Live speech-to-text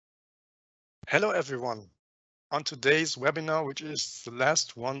Hello everyone. On today's webinar, which is the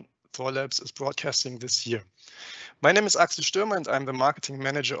last one Thorlabs is broadcasting this year. My name is Axel Stürmer and I'm the marketing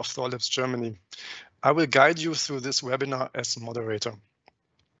manager of Thorlabs Germany. I will guide you through this webinar as moderator.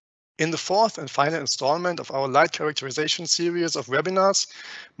 In the fourth and final installment of our light characterization series of webinars,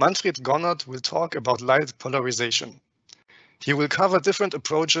 Manfred Gonnert will talk about light polarization. He will cover different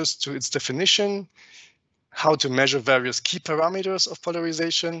approaches to its definition, how to measure various key parameters of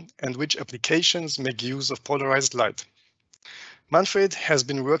polarization, and which applications make use of polarized light. Manfred has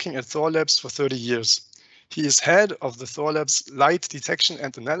been working at Thorlabs for 30 years. He is head of the Thorlabs Light Detection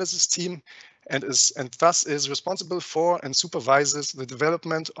and Analysis team and thus is responsible for and supervises the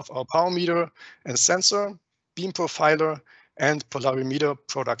development of our power meter and sensor, beam profiler, and polarimeter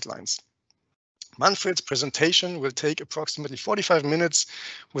product lines. Manfred's presentation will take approximately 45 minutes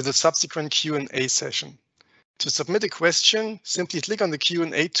with a subsequent Q&A session. To submit a question, simply click on the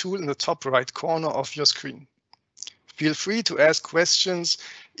Q&A tool in the top right corner of your screen. Feel free to ask questions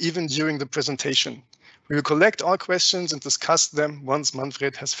even during the presentation. We will collect all questions and discuss them once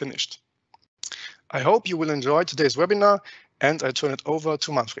Manfred has finished. I hope you will enjoy today's webinar, and I turn it over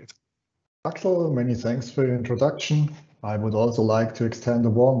to Manfred. Axel, many thanks for your introduction. I would also like to extend a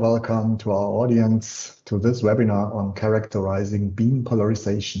warm welcome to our audience to this webinar on characterizing beam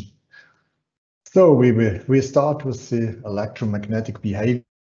polarization. So we start with the electromagnetic behavior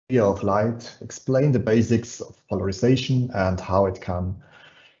of light, explain the basics of polarization and how it can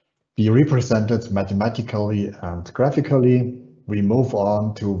be represented mathematically and graphically. We move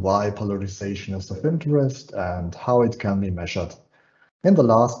on to why polarization is of interest and how it can be measured. In the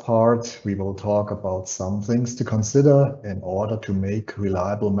last part, we will talk about some things to consider in order to make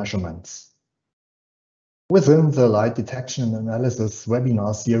reliable measurements. Within the light detection and analysis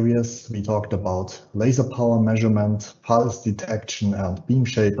webinar series, we talked about laser power measurement, pulse detection, and beam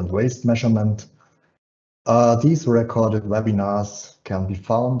shape and waist measurement. These recorded webinars can be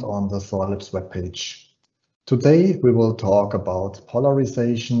found on the Thorlabs webpage. Today, we will talk about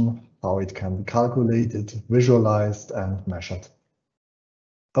polarization, how it can be calculated, visualized, and measured.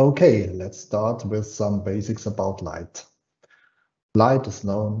 Okay, let's start with some basics about light. Light is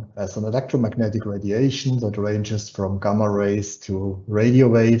known as an electromagnetic radiation that ranges from gamma rays to radio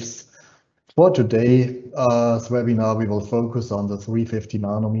waves. For today's webinar, we will focus on the 350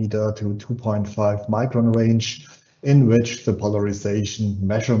 nanometer to 2.5 micron range, in which the polarization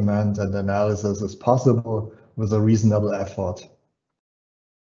measurement and analysis is possible with a reasonable effort.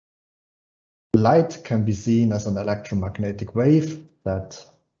 Light can be seen as an electromagnetic wave that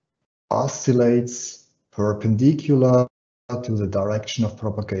oscillates perpendicular to the direction of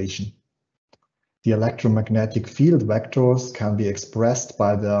propagation. The electromagnetic field vectors can be expressed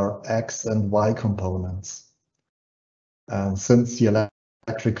by their x and y components. And since the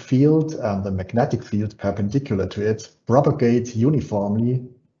electric field and the magnetic field perpendicular to it propagate uniformly,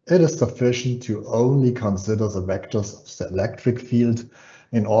 it is sufficient to only consider the vectors of the electric field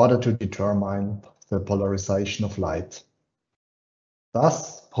in order to determine the polarization of light.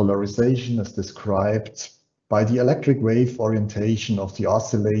 Thus, polarization is described by the electric wave orientation of the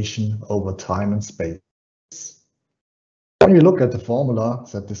oscillation over time and space. When we look at the formula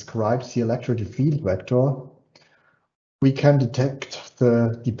that describes the electric field vector, we can detect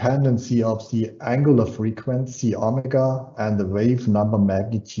the dependency of the angular frequency omega and the wave number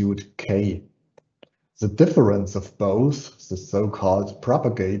magnitude k. The difference of both, the so-called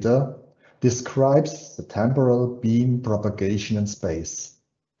propagator, describes the temporal beam propagation in space.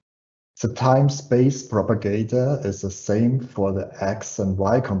 The time-space propagator is the same for the x and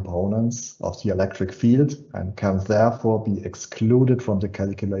y components of the electric field and can therefore be excluded from the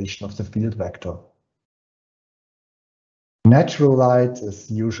calculation of the field vector. Natural light is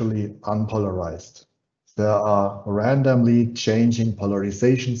usually unpolarized. There are randomly changing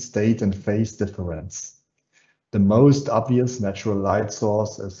polarization state and phase difference. The most obvious natural light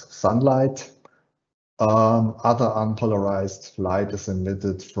source is sunlight. Other unpolarized light is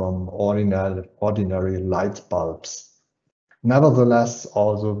emitted from ordinary light bulbs. Nevertheless,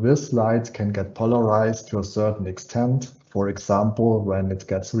 also this light can get polarized to a certain extent, for example, when it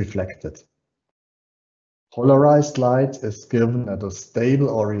gets reflected. Polarized light is given at a stable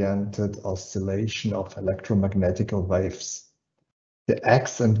oriented oscillation of electromagnetic waves. The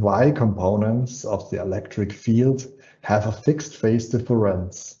x and y components of the electric field have a fixed phase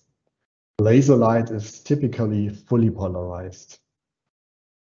difference. Laser light is typically fully polarized.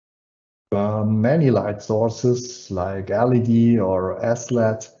 Many light sources like LED or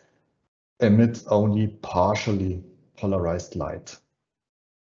SLED emit only partially polarized light.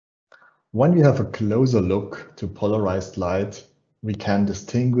 When we have a closer look to polarized light, we can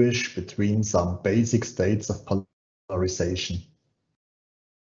distinguish between some basic states of polarization.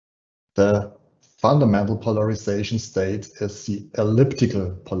 The fundamental polarization state is the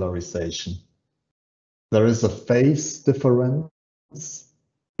elliptical polarization. There is a phase difference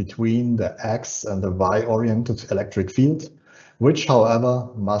between the X and the Y-oriented electric field, which, however,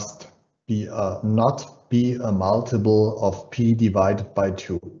 must be not be a multiple of P divided by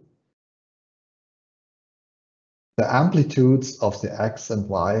 2. The amplitudes of the X and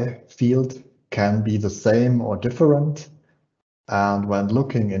Y field can be the same or different, and when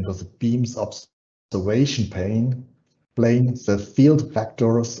looking into the beam's observation plane, the field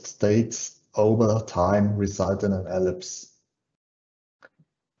vectors states over time result in an ellipse.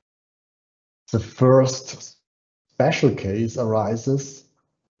 The first special case arises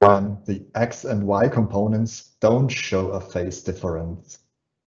when the X and Y components don't show a phase difference.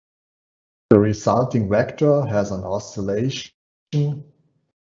 The resulting vector has an oscillation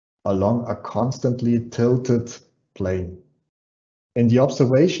along a constantly tilted plane. In the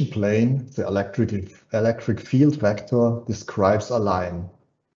observation plane, the electric field vector describes a line.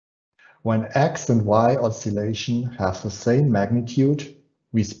 When X and Y oscillation have the same magnitude,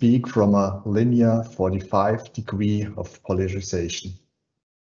 we speak from a linear 45-degree of polarization.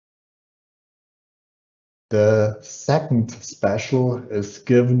 The second special is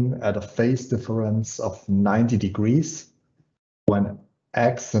given at a phase difference of 90 degrees. When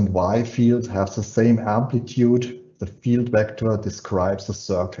X and Y field have the same amplitude, the field vector describes a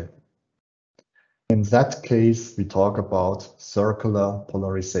circle. In that case, we talk about circular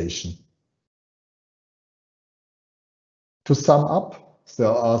polarization. To sum up, there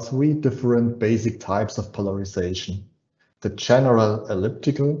are 3 different basic types of polarization: the general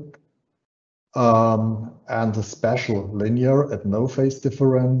elliptical, and the special linear at no phase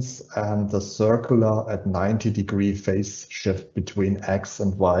difference, and the circular at 90-degree phase shift between X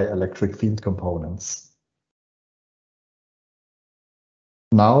and Y electric field components.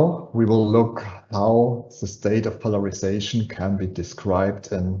 Now we will look how the state of polarization can be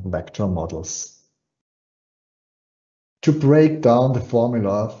described in vector models. To break down the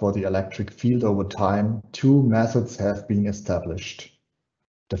formula for the electric field over time, 2 methods have been established.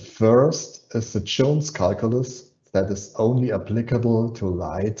 The first is the Jones calculus that is only applicable to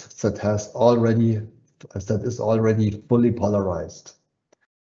light that is already fully polarized.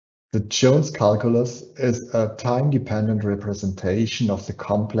 The Jones calculus is a time-dependent representation of the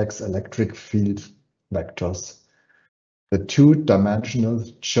complex electric field vectors. The 2-dimensional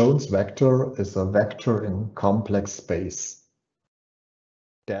Jones vector is a vector in complex space.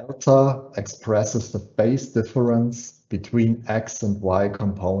 Delta expresses the phase difference between X and Y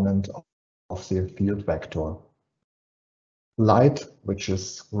component of the field vector. Light, which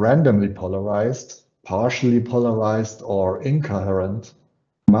is randomly polarized, partially polarized, or incoherent,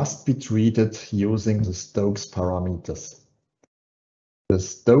 must be treated using the Stokes parameters. The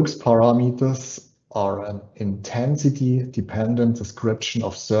Stokes parameters are an intensity-dependent description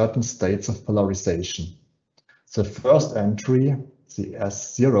of certain states of polarization. The first entry, the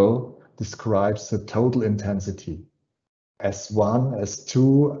S0, describes the total intensity. S1,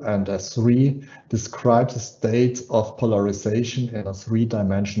 S2, and S3 describe the state of polarization in a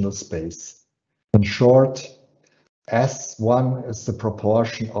 3-dimensional space. In short, S1 is the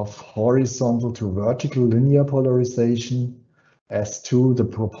proportion of horizontal to vertical linear polarization, S2 the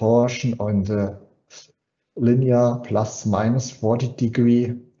proportion on the linear plus minus 45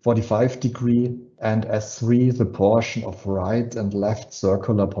 degree, and S3 the portion of right and left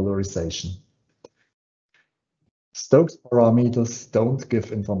circular polarization. Stokes parameters don't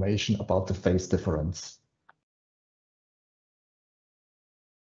give information about the phase difference.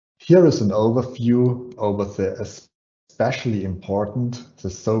 Here is an overview over the especially important, the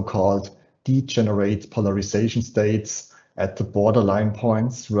so-called degenerate polarization states at the borderline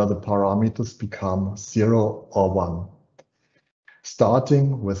points where the parameters become 0 or 1.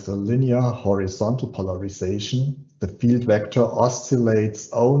 Starting with the linear horizontal polarization, the field vector oscillates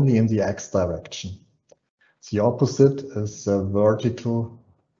only in the X direction. The opposite is the vertical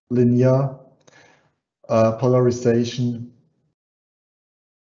linear polarization.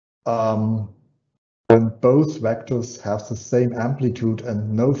 When both vectors have the same amplitude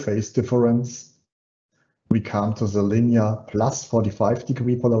and no phase difference, we come to the linear plus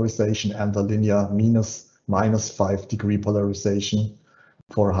 45-degree polarization and the linear minus 5-degree polarization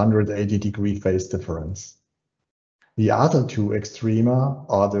for 180-degree phase difference. The other 2 extrema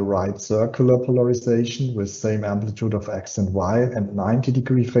are the right circular polarization with same amplitude of X and Y and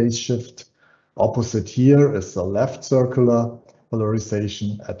 90-degree phase shift. Opposite here is the left circular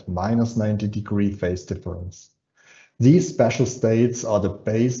polarization at minus 90-degree phase difference. These special states are the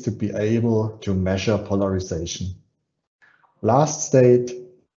base to be able to measure polarization. Last state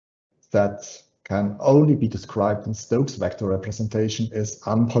that can only be described in Stokes vector representation is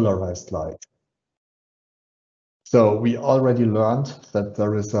unpolarized light. So we already learned that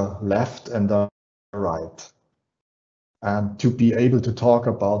there is a left and a right. And to be able to talk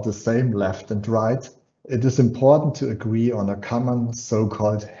about the same left and right, it is important to agree on a common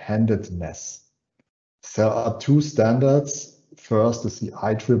so-called handedness. There are two standards. First is the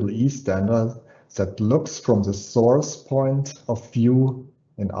IEEE standard that looks from the source point of view.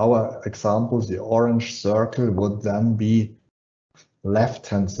 In our example, the orange circle would then be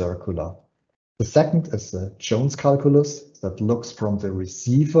left-hand circular. The second is the Jones calculus that looks from the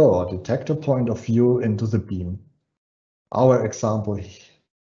receiver or detector point of view into the beam. Our example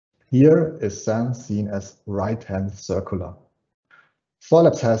here is then seen as right-hand circular.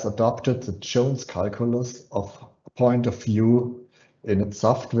 Thorlabs has adopted the Jones calculus of point of view in its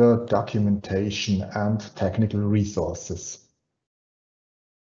software, documentation, and technical resources.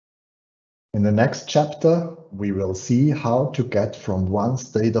 In the next chapter, we will see how to get from one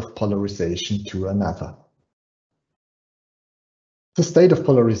state of polarization to another. The state of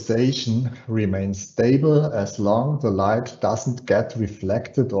polarization remains stable as long as the light doesn't get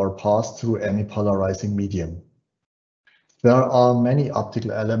reflected or pass through any polarizing medium. There are many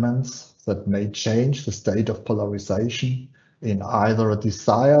optical elements that may change the state of polarization in either a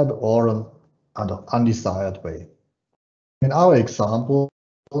desired or an undesired way. In our example,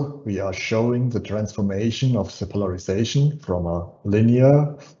 we are showing the transformation of the polarization from a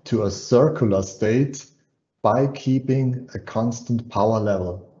linear to a circular state by keeping a constant power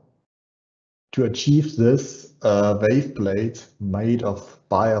level. To achieve this, a wave plate made of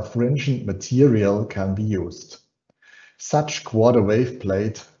birefringent material can be used. Such quarter wave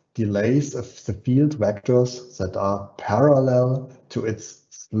plate delays the field vectors that are parallel to its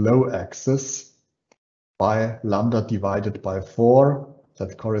slow axis by lambda divided by 4,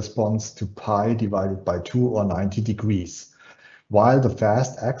 that corresponds to pi divided by 2 or 90 degrees, while the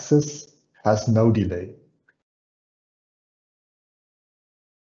fast axis has no delay.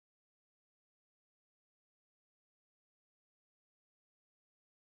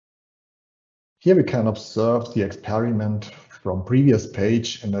 Here we can observe the experiment from previous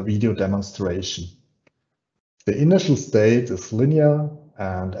page in a video demonstration. The initial state is linear,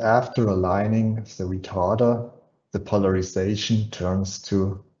 and after aligning the retarder, the polarization turns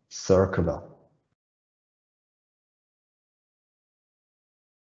to circular.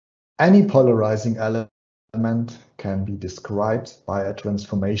 Any polarizing element can be described by a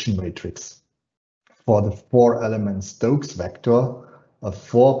transformation matrix. For the 4-element Stokes vector, a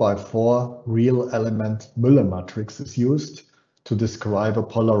 4x4 real element Müller matrix is used to describe a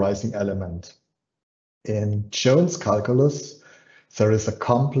polarizing element. In Jones calculus, there is a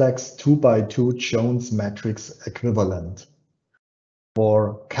complex 2x2 Jones matrix equivalent.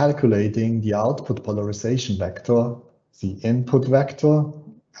 For calculating the output polarization vector, the input vector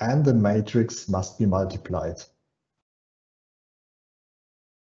and the matrix must be multiplied.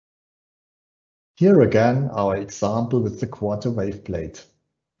 Here again, our example with the quarter wave plate.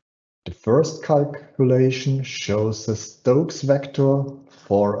 The first calculation shows the Stokes vector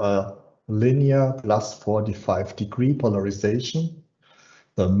for a linear plus 45-degree polarization,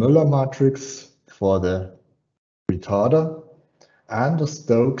 the Müller matrix for the retarder, and the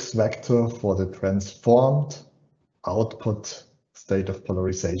Stokes vector for the transformed output state of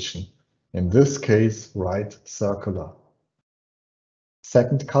polarization, in this case, right circular.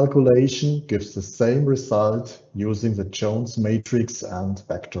 Second calculation gives the same result using the Jones matrix and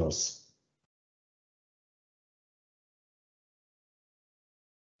vectors.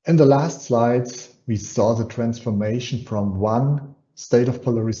 In the last slides, we saw the transformation from one state of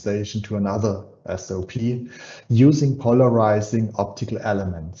polarization to another SOP using polarizing optical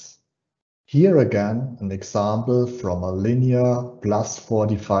elements. Here again, an example from a linear plus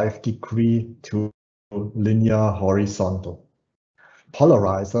 45-degree to linear horizontal.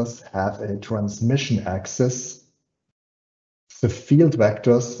 Polarizers have a transmission axis. The field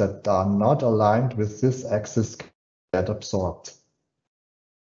vectors that are not aligned with this axis get absorbed.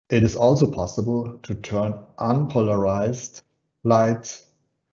 It is also possible to turn unpolarized light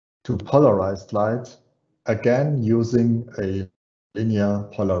to polarized light, again using a linear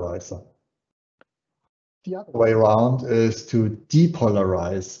polarizer. The other way around is to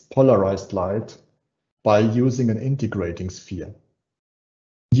depolarize polarized light by using an integrating sphere.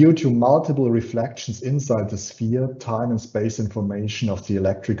 Due to multiple reflections inside the sphere, time and space information of the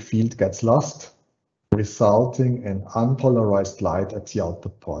electric field gets lost, resulting in unpolarized light at the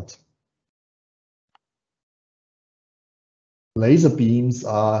output port. Laser beams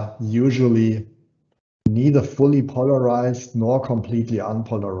are usually neither fully polarized nor completely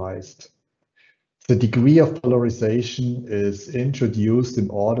unpolarized. The degree of polarization is introduced in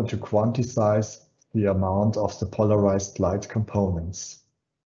order to quantize the amount of the polarized light components.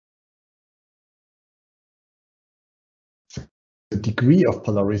 The degree of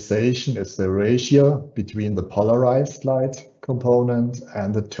polarization is the ratio between the polarized light component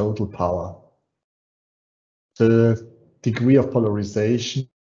and the total power. The degree of polarization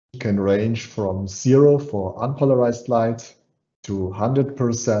can range from 0 for unpolarized light to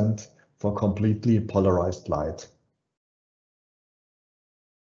 100% for completely polarized light.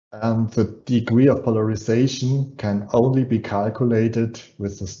 And the degree of polarization can only be calculated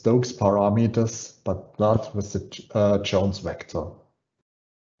with the Stokes parameters, but not with the Jones vector.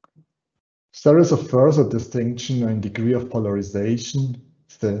 There is a further distinction in degree of polarization,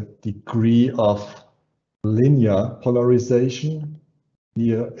 the degree of linear polarization.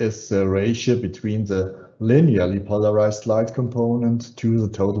 Here is the ratio between the linearly polarized light component to the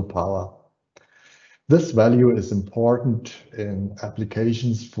total power. This value is important in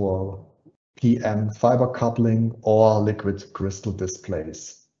applications for PM fiber coupling or liquid crystal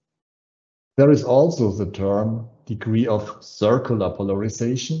displays. There is also the term degree of circular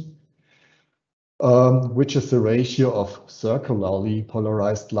polarization, which is the ratio of circularly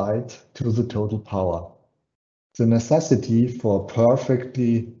polarized light to the total power. The necessity for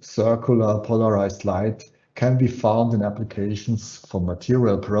perfectly circular polarized light can be found in applications for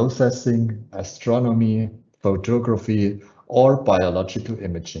material processing, astronomy, photography, or biological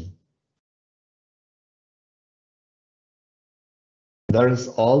imaging. There is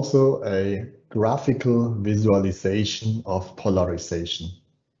also a graphical visualization of polarization.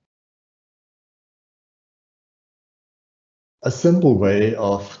 A simple way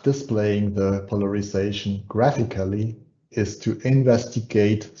of displaying the polarization graphically is to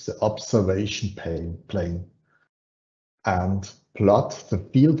investigate the observation plane and plot the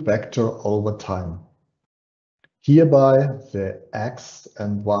field vector over time. Hereby, the x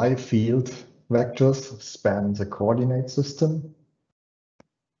and y field vectors span the coordinate system.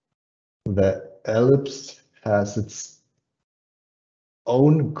 The ellipse has its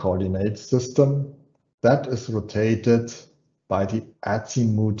own coordinate system that is rotated by the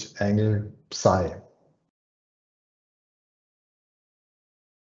azimuth angle psi.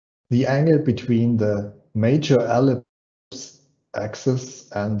 The angle between the major ellipse axis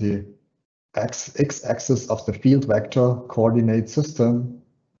and the x-axis of the field vector coordinate system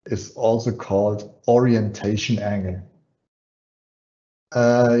is also called orientation angle.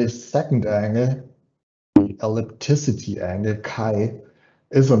 A second angle, the ellipticity angle chi,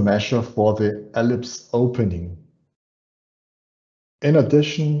 is a measure for the ellipse opening. In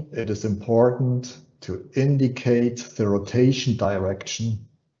addition, it is important to indicate the rotation direction.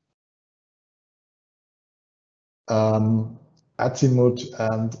 Azimuth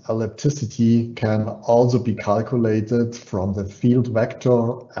and ellipticity can also be calculated from the field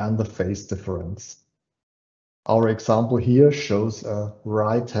vector and the phase difference. Our example here shows a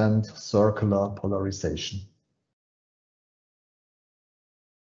right-hand circular polarization.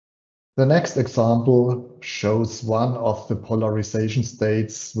 The next example shows one of the polarization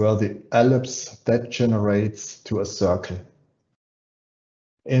states where the ellipse degenerates to a circle.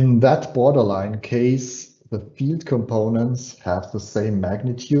 In that borderline case, the field components have the same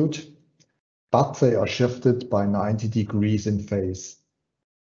magnitude, but they are shifted by 90 degrees in phase.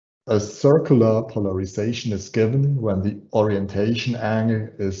 A circular polarization is given when the orientation angle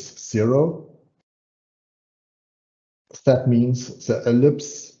is 0. That means the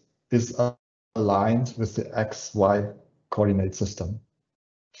ellipse is aligned with the XY coordinate system.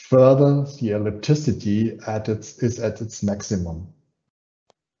 Further, the ellipticity is at its maximum,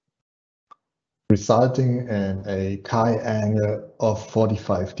 resulting in a chi angle of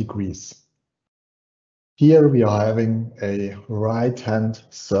 45 degrees. Here we are having a right-hand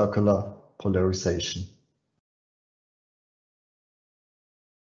circular polarization.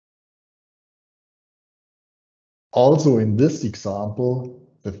 Also in this example,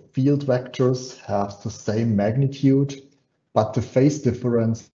 the field vectors have the same magnitude, but the phase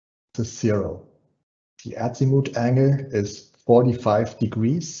difference is 0. The azimuth angle is 45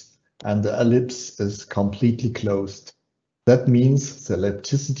 degrees and the ellipse is completely closed. That means the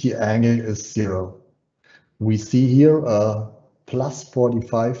ellipticity angle is 0. We see here a plus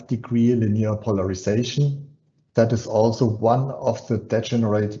 45 degree linear polarization. That is also one of the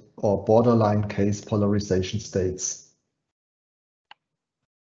degenerate or borderline case polarization states.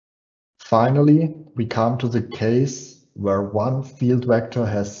 Finally, we come to the case where one field vector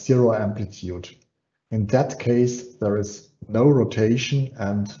has 0 amplitude. In that case, there is no rotation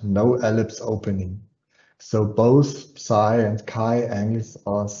and no ellipse opening. So both psi and chi angles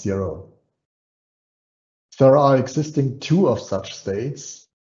are 0. There are existing two of such states,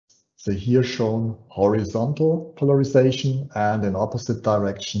 the here shown horizontal polarization and in opposite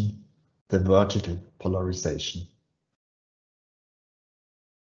direction, the vertical polarization.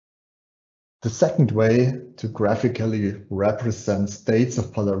 The second way to graphically represent states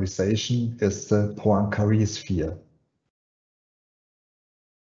of polarization is the Poincaré sphere.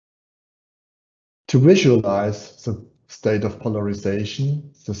 To visualize the state of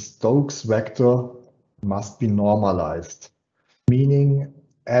polarization, the Stokes vector must be normalized, meaning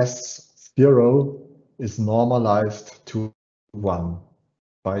S0 is normalized to 1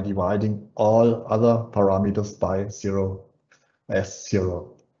 by dividing all other parameters by 0,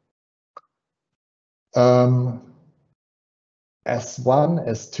 S0. S1,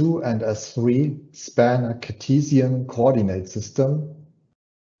 S2, and S3 span a Cartesian coordinate system,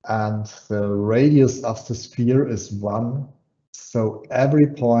 and the radius of the sphere is 1, so every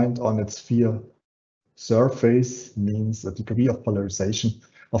point on its sphere surface means a degree of polarization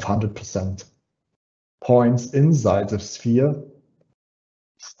of 100%. Points inside the sphere,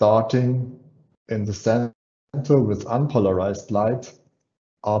 starting in the center with unpolarized light,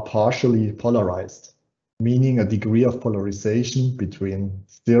 are partially polarized, meaning a degree of polarization between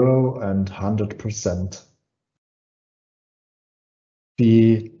 0 and 100%.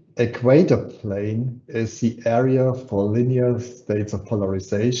 The equator plane is the area for linear states of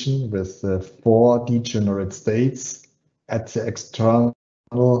polarization with the 4 degenerate states at the external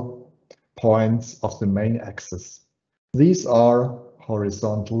points of the main axis. These are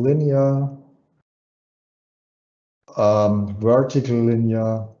horizontal linear, vertical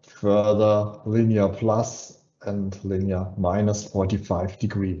linear, further linear plus, and linear minus 45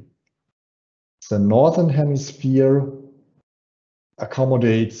 degree. The northern hemisphere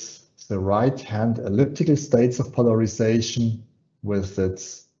accommodates the right-hand elliptical states of polarization with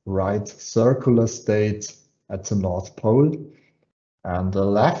its right circular state at the North Pole, and the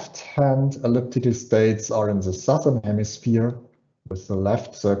left-hand elliptical states are in the southern hemisphere with the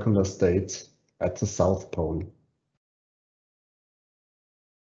left circular state at the South Pole.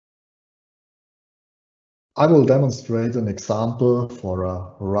 I will demonstrate an example for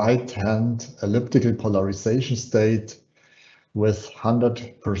a right-hand elliptical polarization state with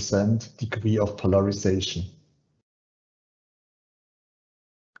 100% degree of polarization.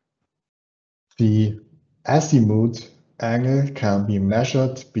 The azimuth angle can be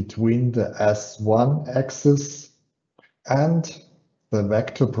measured between the S1 axis and the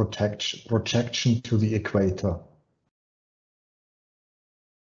vector projection to the equator.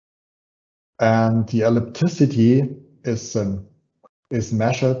 And the ellipticity is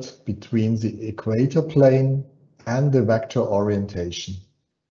measured between the equator plane and the vector orientation.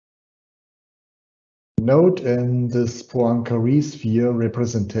 Note in this Poincaré sphere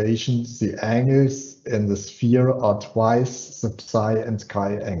representation, the angles in the sphere are twice the psi and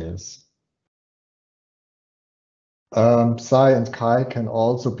chi angles. Psi and chi can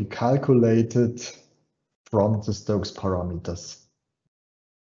also be calculated from the Stokes parameters.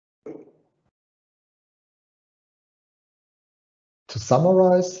 To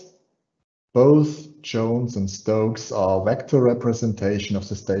summarize, both Jones and Stokes are vector representation of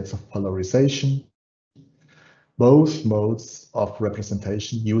the states of polarization. Both modes of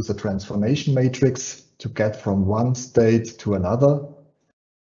representation use a transformation matrix to get from one state to another.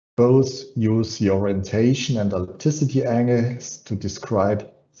 Both use the orientation and ellipticity angles to describe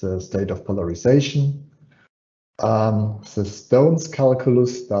the state of polarization. The Stone's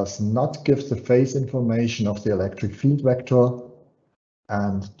calculus does not give the phase information of the electric field vector,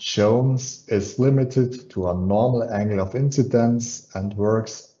 and Jones is limited to a normal angle of incidence and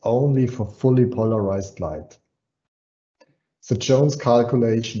works only for fully polarized light. The Jones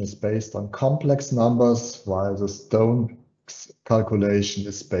calculation is based on complex numbers, while the Stokes calculation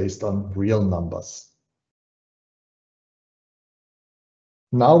is based on real numbers.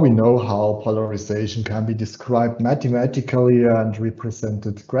 Now we know how polarization can be described mathematically and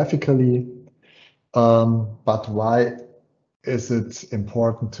represented graphically, but why is it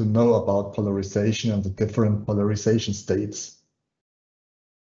important to know about polarization and the different polarization states?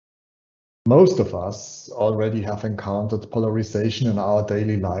 Most of us already have encountered polarization in our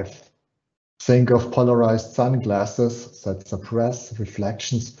daily life. Think of polarized sunglasses that suppress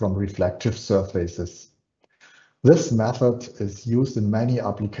reflections from reflective surfaces. This method is used in many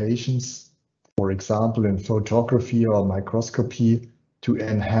applications, for example in photography or microscopy, to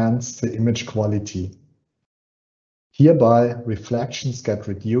enhance the image quality. Hereby, reflections get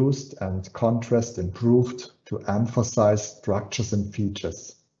reduced and contrast improved to emphasize structures and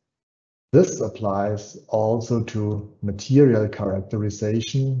features. This applies also to material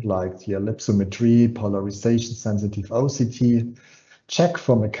characterization, like the ellipsometry, polarization-sensitive OCT, check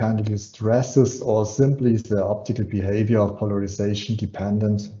for mechanical stresses, or simply the optical behavior of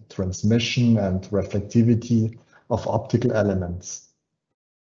polarization-dependent transmission and reflectivity of optical elements.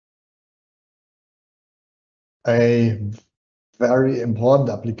 A very important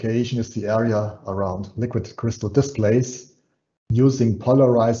application is the area around liquid crystal displays. Using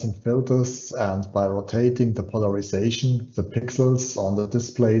polarizing filters and by rotating the polarization, the pixels on the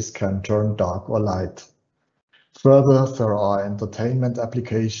displays can turn dark or light. Further, there are entertainment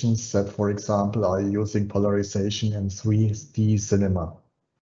applications that, for example, are using polarization in 3D cinema.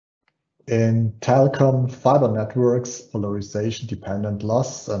 In telecom fiber networks, polarization-dependent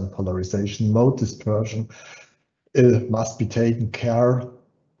loss and polarization mode dispersion must be taken care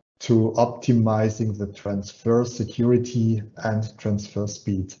to optimizing the transfer security and transfer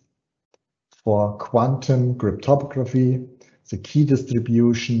speed. For quantum cryptography, the key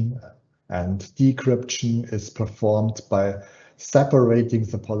distribution and decryption is performed by separating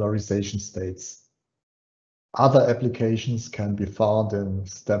the polarization states. Other applications can be found in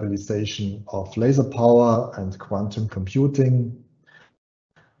stabilization of laser power and quantum computing.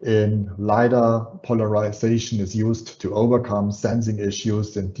 In LiDAR, polarization is used to overcome sensing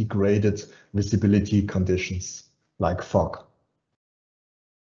issues in degraded visibility conditions, like fog.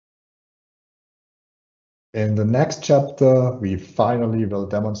 In the next chapter, we finally will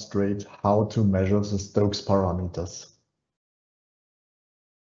demonstrate how to measure the Stokes parameters.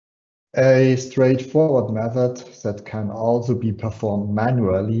 A straightforward method that can also be performed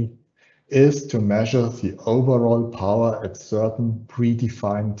manually is to measure the overall power at certain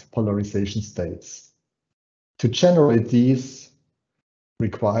predefined polarization states. To generate these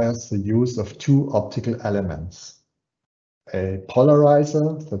requires the use of two optical elements: a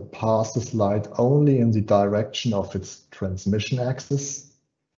polarizer that passes light only in the direction of its transmission axis,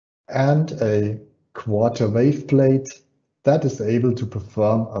 and a quarter wave plate that is able to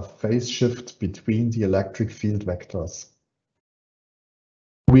perform a phase shift between the electric field vectors.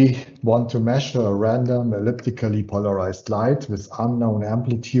 We want to measure a random elliptically polarized light with unknown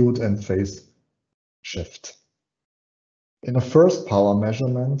amplitude and phase shift. In a first power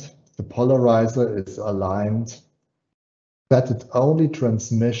measurement, the polarizer is aligned that it only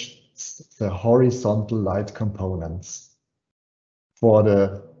transmits the horizontal light components. For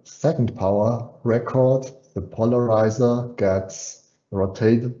the second power record, the polarizer gets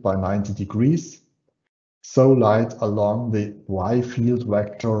rotated by 90 degrees, so light along the Y field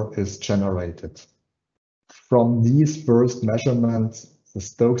vector is generated. From these first measurements, the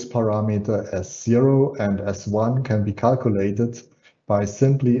Stokes parameter S0 and S1 can be calculated by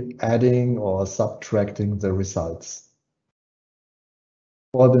simply adding or subtracting the results.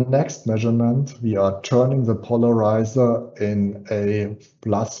 For the next measurement, we are turning the polarizer in a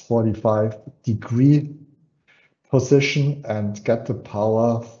plus 45 degree position and get the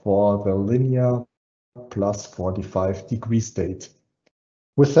power for the linear plus 45 degree state.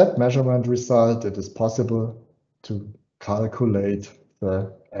 With that measurement result, it is possible to calculate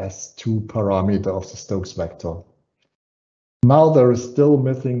the S2 parameter of the Stokes vector. Now there is still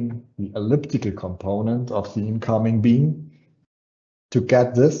missing the elliptical component of the incoming beam. To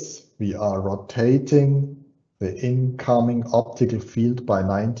get this, we are rotating the incoming optical field by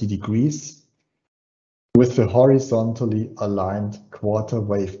 90 degrees with the horizontally aligned quarter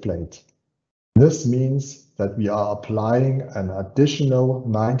wave plate. This means that we are applying an additional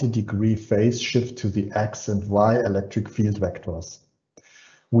 90-degree phase shift to the X and Y electric field vectors.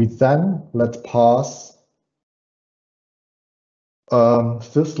 We then let pass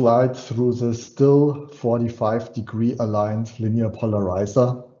this light through the still 45-degree aligned linear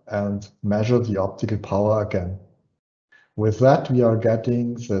polarizer and measure the optical power again. With that, we are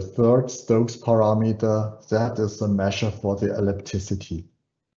getting the third Stokes parameter, that is a measure for the ellipticity.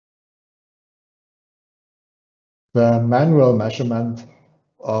 The manual measurement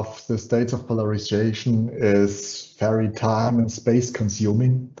of the states of polarization is very time and space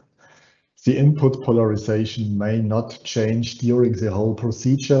consuming. The input polarization may not change during the whole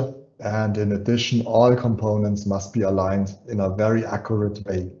procedure, and in addition, all components must be aligned in a very accurate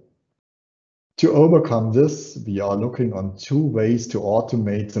way. To overcome this, we are looking on two ways to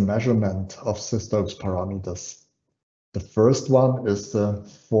automate the measurement of the Stokes parameters. The first one is the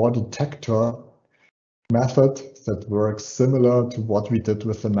four-detector method that works similar to what we did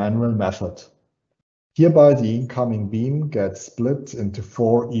with the manual method. Hereby, the incoming beam gets split into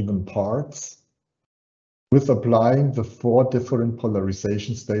 4 even parts. with applying the 4 different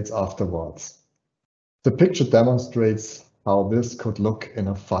polarization states afterwards. The picture demonstrates how this could look in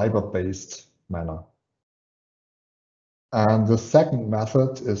a fiber-based manner. And the second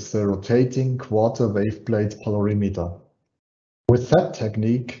method is the rotating quarter wave plate polarimeter. With that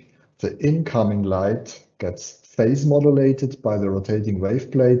technique, the incoming light gets phase modulated by the rotating wave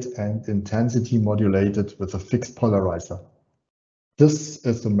plate and intensity modulated with a fixed polarizer. This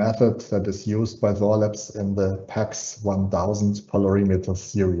is the method that is used by Thorlabs in the PAX 1000 polarimeter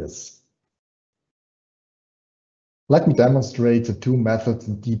series. Let me demonstrate the two methods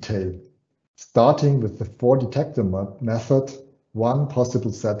in detail. Starting with the 4 detector method, one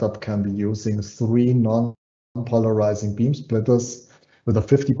possible setup can be using 3 non-polarizing beam splitters with a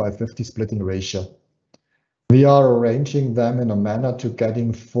 50/50 splitting ratio. We are arranging them in a manner to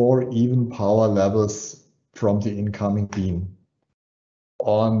getting 4 even power levels from the incoming beam.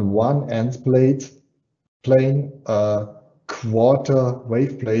 On one end plane, a quarter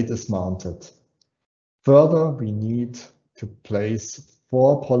wave plate is mounted. Further, we need to place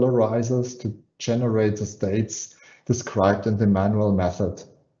 4 polarizers to generate the states described in the manual method: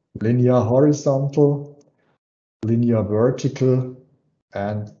 linear horizontal, linear vertical,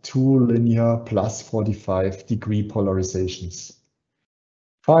 and 2 linear plus 45-degree polarizations.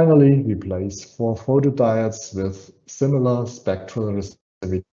 Finally, we place 4 photodiodes with similar spectral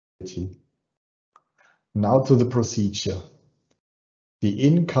resistivity. Now to the procedure. The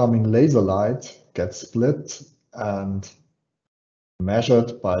incoming laser light gets split and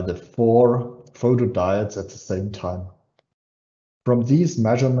measured by the 4 photodiodes at the same time. From these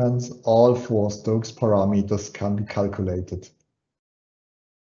measurements, all 4 Stokes parameters can be calculated.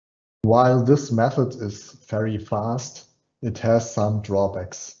 While this method is very fast, it has some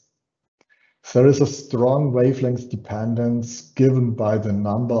drawbacks. There is a strong wavelength dependence given by the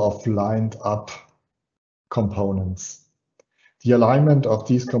number of lined up components. The alignment of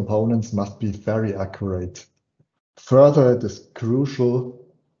these components must be very accurate. Further, it is crucial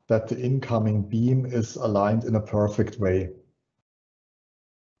that the incoming beam is aligned in a perfect way.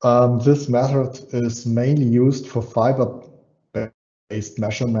 This method is mainly used for fiber-based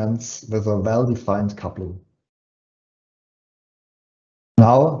measurements with a well-defined coupling.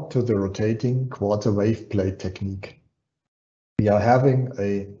 Now to the rotating quarter wave plate technique. We are having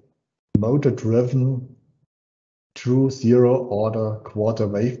a motor-driven true zero-order quarter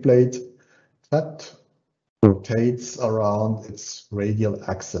wave plate that rotates around its radial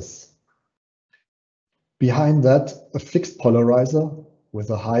axis. Behind that, a fixed polarizer with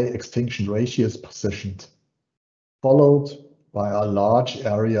a high extinction ratio is positioned, followed by a large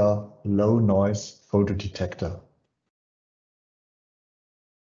area low noise photodetector.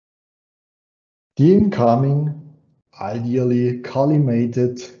 The incoming, ideally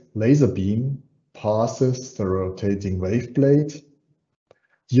collimated laser beam passes the rotating wave plate.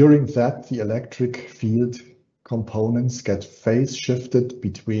 During that, the electric field components get phase shifted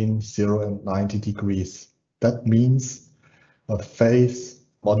between 0 and 90 degrees. That means a phase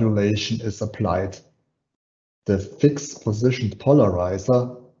modulation is applied. The fixed positioned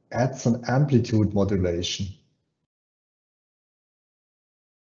polarizer adds an amplitude modulation.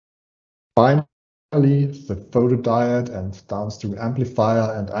 Finally, the photodiode and downstream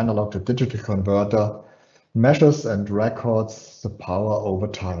amplifier and analog to digital converter measures and records the power over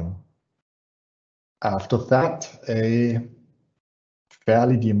time. After that, a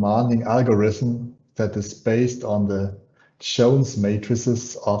fairly demanding algorithm that is based on the Jones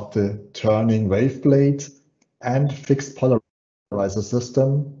matrices of the turning wave plate and fixed polarizer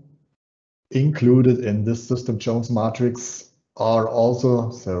system. Included in this system Jones matrix are also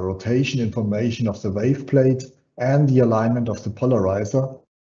the rotation information of the wave plate and the alignment of the polarizer.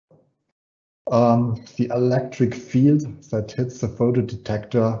 The electric field that hits the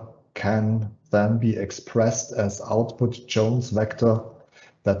photodetector can then be expressed as output Jones vector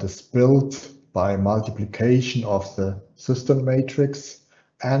that is built by multiplication of the system matrix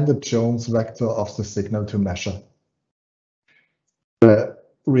and the Jones vector of the signal to measure. The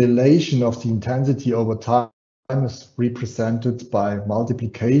relation of the intensity over time is represented by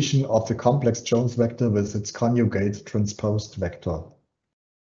multiplication of the complex Jones vector with its conjugate transposed vector.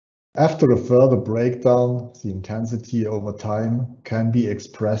 After a further breakdown, the intensity over time can be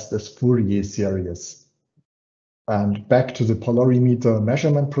expressed as Fourier series. And back to the polarimeter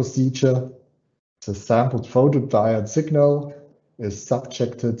measurement procedure, the sampled photodiode signal is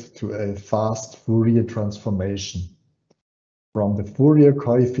subjected to a fast Fourier transformation. From the Fourier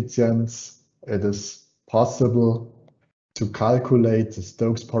coefficients, it is possible to calculate the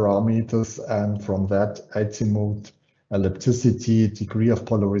Stokes parameters and from that azimut, ellipticity, degree of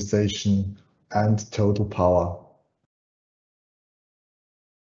polarization, and total power.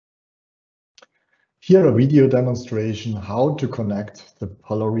 Here a video demonstration how to connect the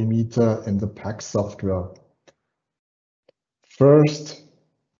polarimeter in the PAC software. First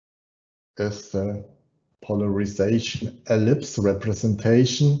is the polarization ellipse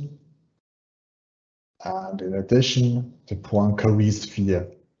representation, and in addition the Poincaré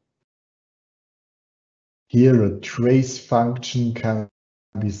sphere. Here a trace function can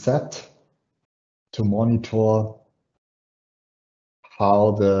be set to monitor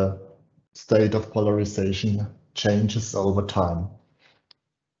how the state of polarization changes over time.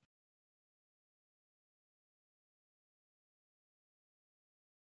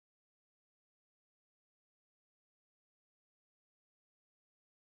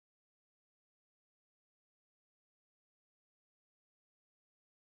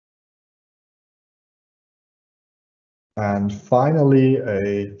 And finally,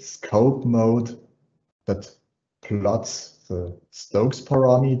 a scope mode that plots the Stokes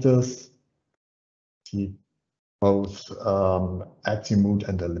parameters, both azimuth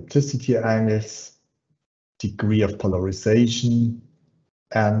and ellipticity angles, degree of polarization,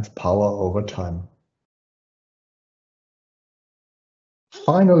 and power over time.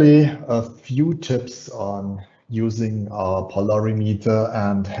 Finally, a few tips on using our polarimeter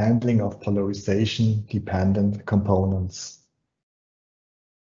and handling of polarization-dependent components.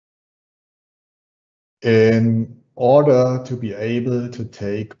 In order to be able to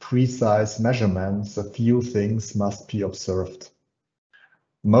take precise measurements, a few things must be observed.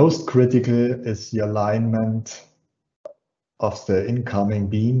 Most critical is the alignment of the incoming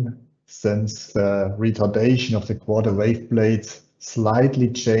beam, since the retardation of the quarter wave plate slightly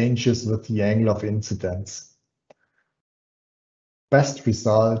changes with the angle of incidence. Best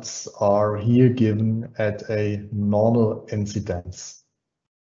results are here given at a normal incidence.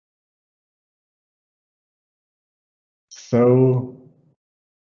 So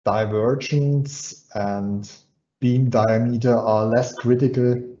divergence and beam diameter are less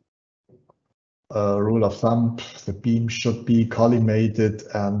critical. Rule of thumb, the beam should be collimated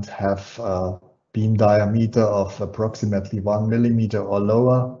and have a beam diameter of approximately 1 millimeter or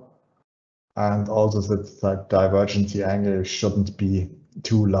lower. And also the divergence angle shouldn't be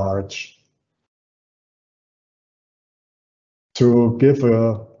too large. To give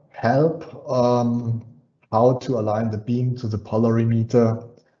a help how to align the beam to the polarimeter,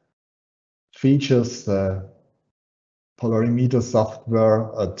 features the polarimeter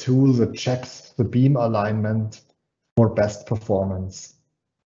software a tool that checks the beam alignment for best performance.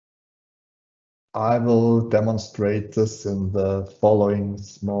 I will demonstrate this in the following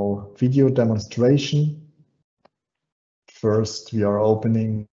small video demonstration. First, we are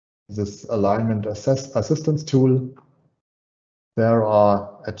opening this alignment assistance tool. There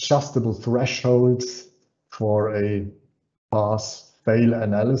are adjustable thresholds for a pass-fail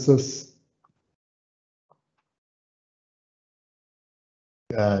analysis.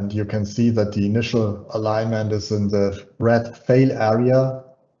 And you can see that the initial alignment is in the red fail area.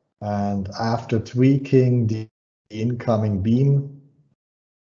 And after tweaking the incoming beam,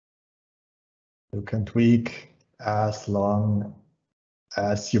 you can tweak as long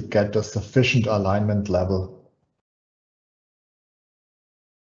as you get a sufficient alignment level.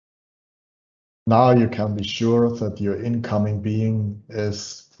 Now you can be sure that your incoming beam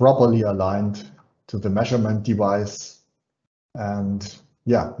is properly aligned to the measurement device. And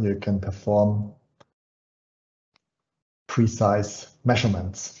yeah, you can perform precise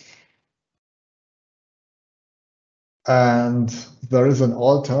measurements. And there is an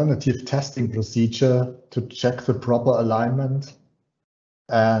alternative testing procedure to check the proper alignment.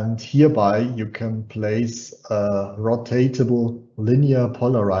 And hereby you can place a rotatable linear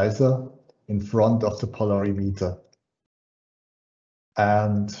polarizer in front of the polarimeter.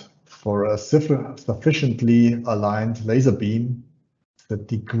 And for a sufficiently aligned laser beam, the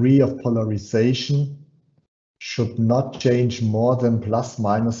degree of polarization should not change more than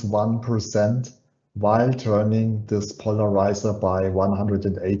 ±1% while turning this polarizer by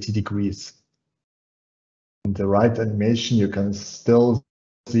 180 degrees. In the right animation, you can still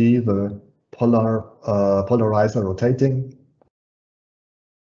see the polarizer rotating.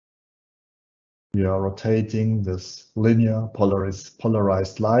 We are rotating this linear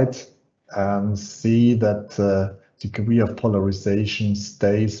polarized light and see that the degree of polarization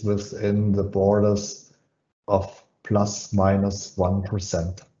stays within the borders of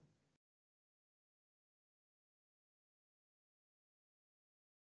 ±1%.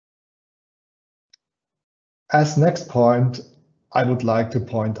 As next point, I would like to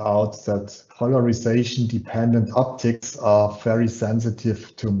point out that polarization-dependent optics are very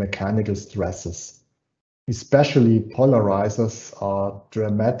sensitive to mechanical stresses. Especially polarizers are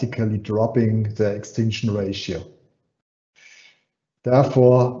dramatically dropping the extinction ratio.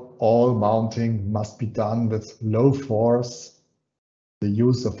 Therefore, all mounting must be done with low force. The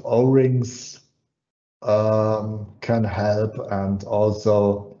use of O-rings can help, and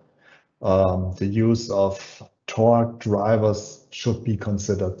also the use of torque drivers should be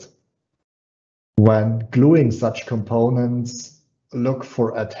considered. When gluing such components, look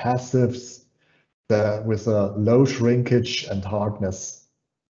for adhesives with a low shrinkage and hardness,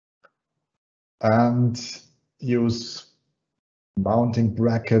 and use mounting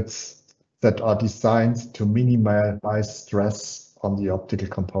brackets that are designed to minimize stress on the optical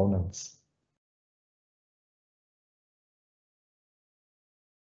components.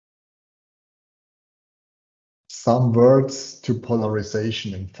 Some words to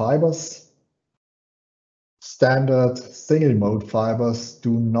polarization in fibers. Standard single-mode fibers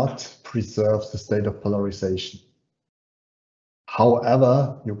do not preserve the state of polarization.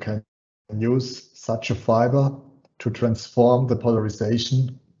 However, you can use such a fiber to transform the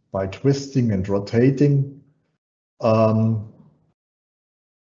polarization by twisting and rotating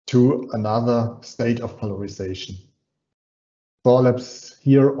to another state of polarization. Thorlabs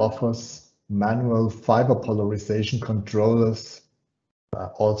here offers manual fiber polarization controllers,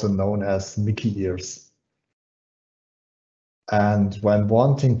 also known as Mickey ears. And when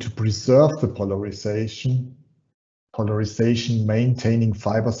wanting to preserve the polarization maintaining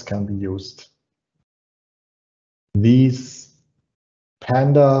fibers can be used. These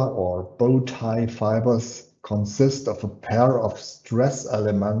panda or bow tie fibers consist of a pair of stress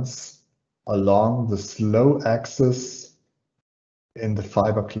elements along the slow axis in the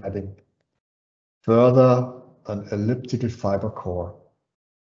fiber cladding. Further, an elliptical fiber core.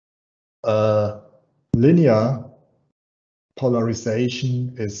 Linear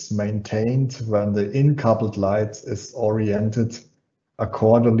polarization is maintained when the incoupled light is oriented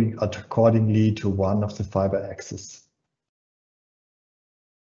accordingly to one of the fiber axes.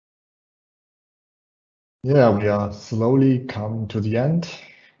 Yeah, we are slowly coming to the end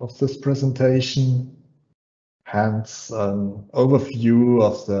of this presentation. Hence, an overview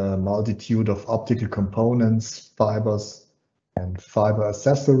of the multitude of optical components, fibers, and fiber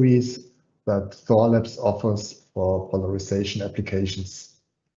accessories that Thorlabs offers for polarization applications.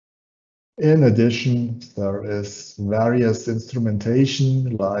 In addition, there is various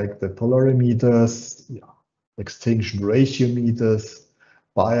instrumentation like the polarimeters, extinction ratio meters,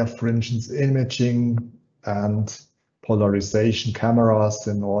 birefringence imaging, and polarization cameras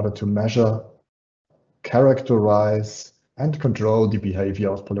in order to measure, characterize, and control the behavior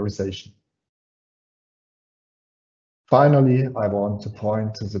of polarization. Finally, I want to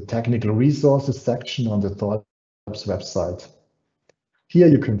point to the technical resources section on the Thorlabs website. Here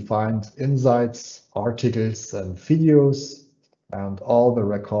you can find insights, articles, and videos, and all the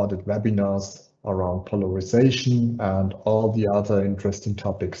recorded webinars around polarization and all the other interesting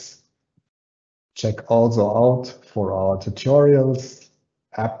topics. Check also out for our tutorials,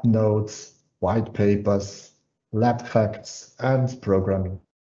 app notes, white papers, lab facts, and programming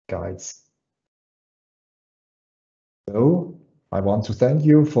guides. So, I want to thank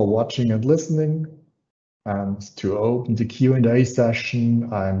you for watching and listening. And to open the Q&A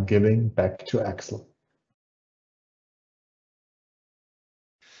session, I'm giving back to Axel.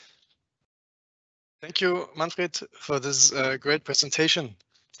 Thank you, Manfred, for this great presentation.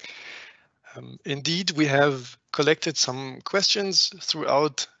 Indeed, we have collected some questions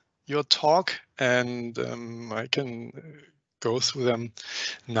throughout your talk, and I can go through them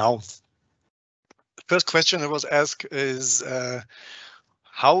now. The first question that was asked is,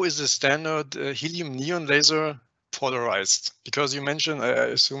 how is the standard helium neon laser polarized? Because you mentioned, I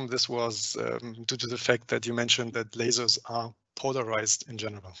assume this was due to the fact that you mentioned that lasers are polarized in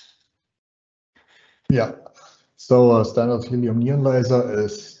general. Yeah, so a standard helium neon laser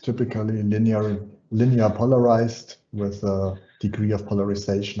is typically linear polarized with a degree of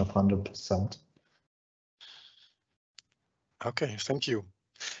polarization of 100%. Okay, thank you.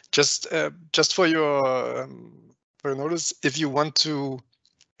 Just for your notice, if you want to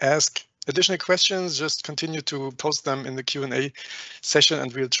ask additional questions, just continue to post them in the Q&A session,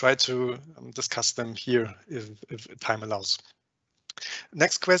 and we'll try to discuss them here if time allows.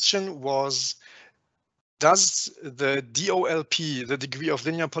 Next question was, does the DOLP, the degree of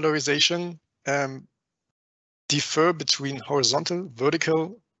linear polarization, differ between horizontal,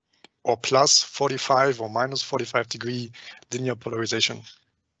 vertical, or plus 45 or minus 45 degree linear polarization?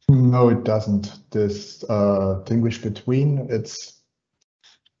 No, it doesn't distinguish between. It's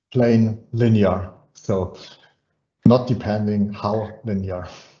plain linear, so not depending how linear.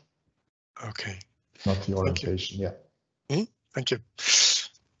 Okay. Not the orientation, yeah. Thank you.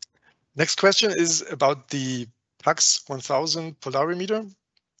 Next question is about the PAX 1000 polarimeter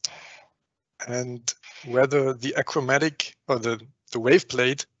and whether the achromatic or the wave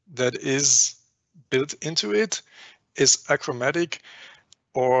plate that is built into it is achromatic,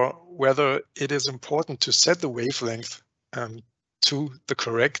 or whether it is important to set the wavelength to the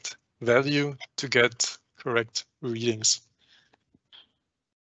correct value to get correct readings.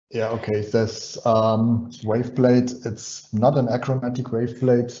 Yeah, okay. This wave plate, it's not an achromatic wave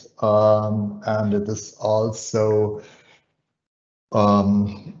plate, and it is also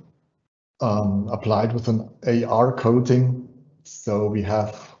applied with an AR coating. So we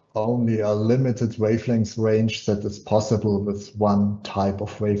have only a limited wavelength range that is possible with one type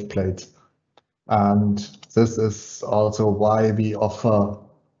of wave plate. And this is also why we offer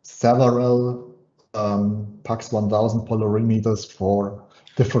several PAX 1000 polarimeters for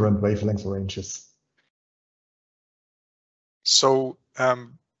different wavelength ranges. So,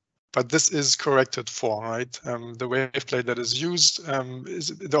 but this is corrected for, right? The wave plate that is used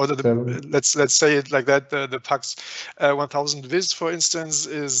is, let's say it like that. The PAX 1000 Viz, for instance,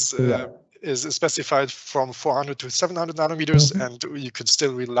 is specified from 400 to 700 nanometers, and you could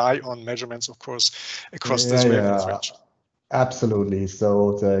still rely on measurements, of course, across this wavelength range. Absolutely.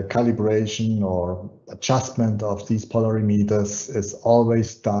 So the calibration or adjustment of these polarimeters is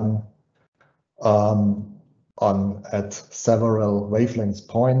always done at several wavelength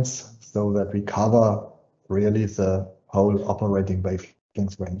points, so that we cover really the whole operating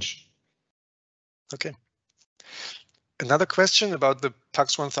wavelength range. Okay. Another question about the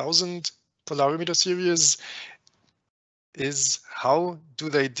PAX 1000 polarimeter series is how do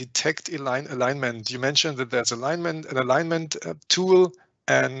they detect alignment? You mentioned that there's an alignment tool,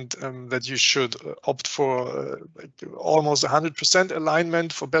 and that you should opt for almost 100%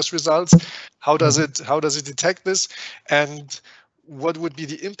 alignment for best results. How does it detect this, and what would be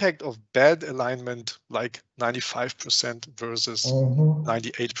the impact of bad alignment, like 95% versus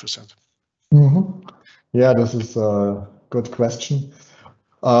 98%? Yeah, this is a good question.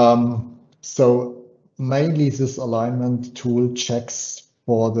 So mainly this alignment tool checks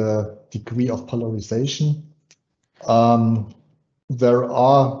for the degree of polarization. There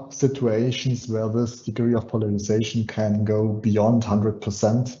are situations where this degree of polarization can go beyond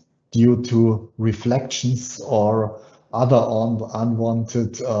 100% due to reflections or other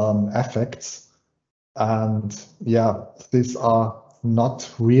unwanted effects. And yeah, these are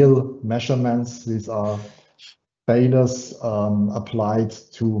not real measurements. These are failures applied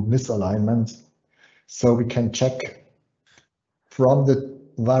to misalignment. So we can check from the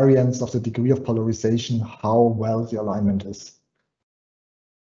variance of the degree of polarization how well the alignment is.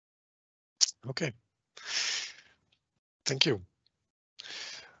 Okay. Thank you.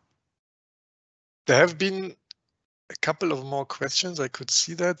 There have been a couple of more questions. I could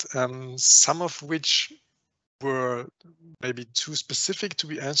see that, some of which were maybe too specific to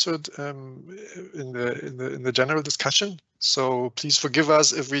be answered in the general discussion. So please forgive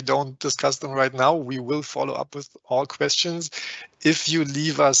us if we don't discuss them right now. We will follow up with all questions if you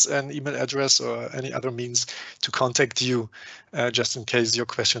leave us an email address or any other means to contact you, just in case your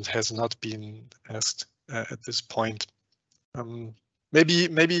question has not been asked at this point.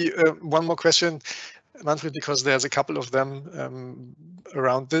 Maybe one more question, Manfred, because there's a couple of them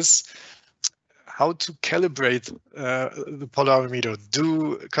around this. How to calibrate the polarimeter?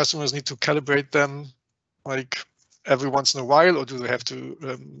 Do customers need to calibrate them like every once in a while, or do they have to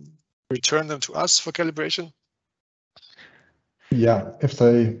return them to us for calibration? Yeah, if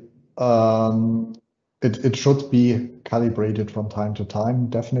they it should be calibrated from time to time,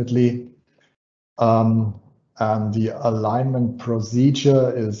 definitely. And the alignment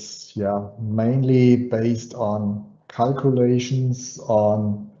procedure is mainly based on calculations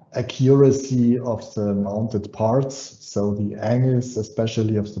on accuracy of the mounted parts, so the angles,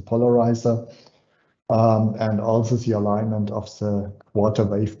 especially of the polarizer, and also the alignment of the quarter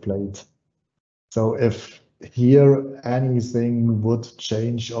wave plate. So if here anything would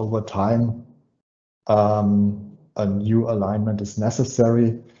change over time, a new alignment is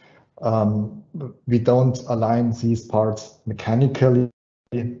necessary. We don't align these parts mechanically,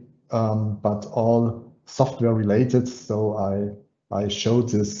 but all software related. So I showed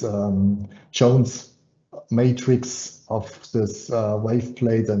this Jones matrix of this wave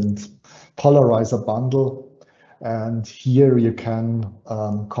plate and polarizer bundle. And here you can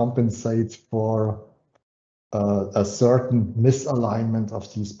compensate for a certain misalignment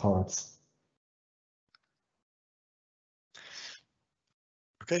of these parts.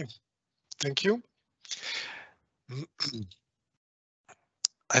 Okay, thank you.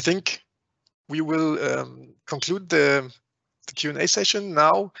 I think we will conclude the Q&A session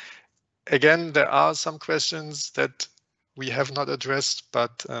now. Again, there are some questions that we have not addressed,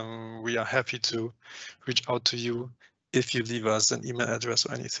 but we are happy to reach out to you if you leave us an email address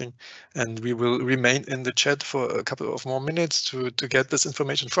or anything. And we will remain in the chat for a couple of more minutes to get this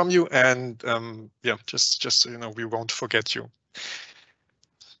information from you. And yeah, just so you know, we won't forget you.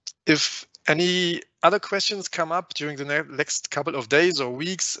 If any other questions come up during the next couple of days or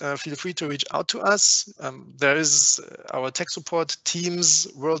weeks, feel free to reach out to us. There is our tech support teams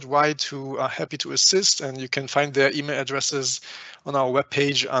worldwide who are happy to assist, and you can find their email addresses on our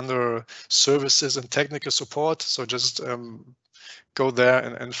webpage under services and technical support. So just go there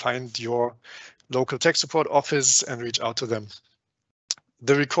and find your local tech support office and reach out to them.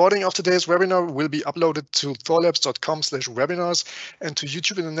 The recording of today's webinar will be uploaded to thorlabs.com/webinars and to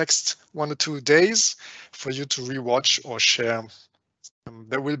YouTube in the next 1 or 2 days for you to rewatch or share.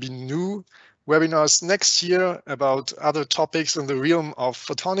 There will be new webinars next year about other topics in the realm of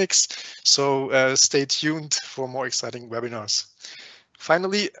photonics, so stay tuned for more exciting webinars.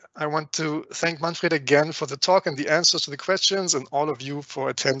 Finally, I want to thank Manfred again for the talk and the answers to the questions, and all of you for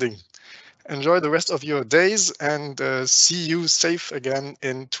attending. Enjoy the rest of your days and see you safe again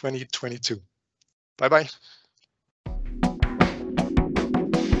in 2022. Bye-bye.